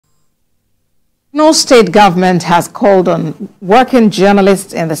No state government has called on working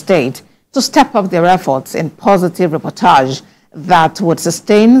journalists in the state to step up their efforts in positive reportage that would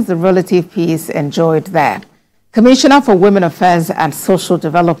sustain the relative peace enjoyed there. Commissioner for Women Affairs and Social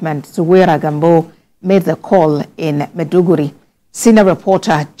Development, Zuwaira Gambo, made the call in Maiduguri. Senior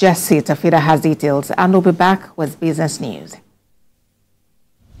reporter Jesse Tafida has details and will be back with business news.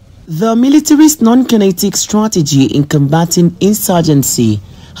 The military's non-kinetic strategy in combating insurgency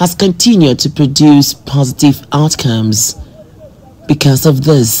has continued to produce positive outcomes. Because of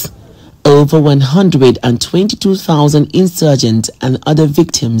this, over 122,000 insurgents and other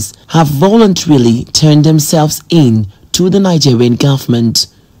victims have voluntarily turned themselves in to the Nigerian government.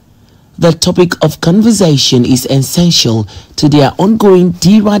 The topic of conversation is essential to their ongoing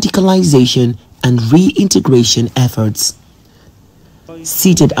de-radicalization and reintegration efforts.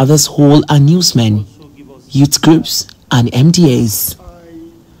 Seated at this hall are newsmen, youth groups, and MDAs.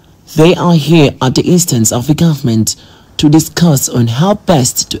 They are here at the instance of the government to discuss on how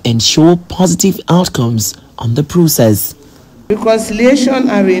best to ensure positive outcomes on the process. Reconciliation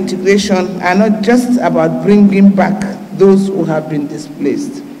and reintegration are not just about bringing back those who have been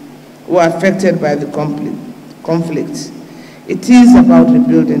displaced, who are affected by the conflict. It is about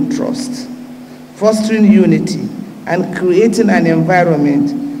rebuilding trust, fostering unity, and creating an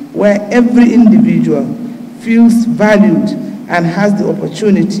environment where every individual feels valued and has the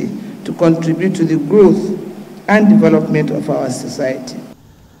opportunity to contribute to the growth and development of our society.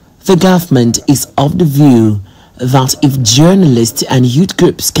 The government is of the view that if journalists and youth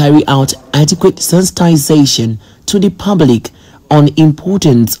groups carry out adequate sensitization to the public on the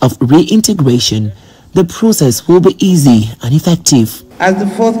importance of reintegration, the process will be easy and effective. As the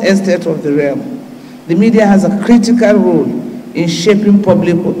fourth estate of the realm, the media has a critical role in shaping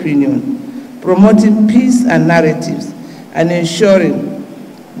public opinion, promoting peace and narratives, and ensuring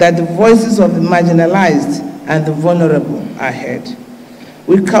that the voices of the marginalized and the vulnerable are heard.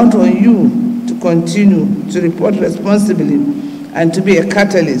 We count on you to continue to report responsibly and to be a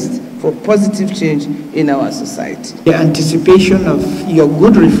catalyst for positive change in our society. The anticipation of your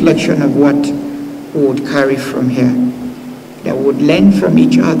good reflection of what we would carry from here, that would learn from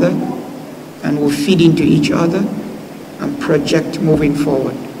each other and will feed into each other and project moving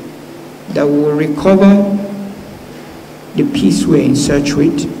forward, that will recover the peace we're in search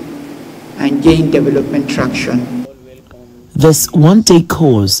with and gain development traction. This one-day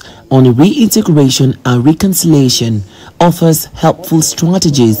course on reintegration and reconciliation offers helpful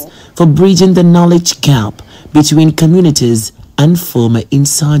strategies for bridging the knowledge gap between communities and former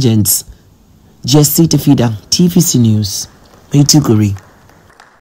insurgents. Jesse Tafida, TVC News, Maiduguri.